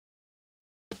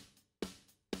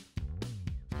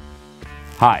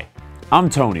Hi, I'm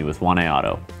Tony with 1A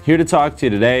Auto, here to talk to you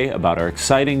today about our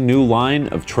exciting new line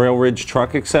of Trail Ridge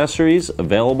truck accessories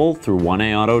available through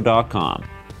 1AAuto.com.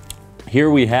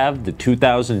 Here we have the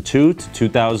 2002 to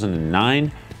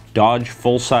 2009 Dodge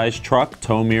full-size truck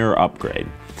tow mirror upgrade.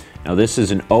 Now this is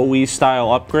an OE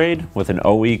style upgrade with an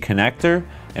OE connector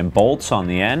and bolts on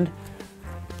the end.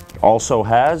 It also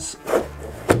has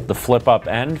the flip-up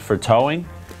end for towing,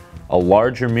 a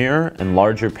larger mirror and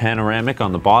larger panoramic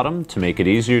on the bottom to make it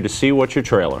easier to see what you're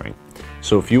trailering.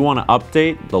 So if you want to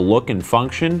update the look and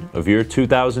function of your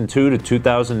 2002 to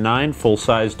 2009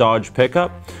 full-size Dodge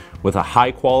pickup with a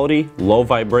high-quality,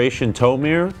 low-vibration tow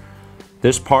mirror,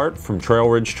 this part from Trail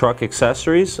Ridge Truck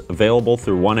Accessories, available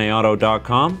through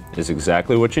 1AAuto.com, is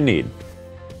exactly what you need.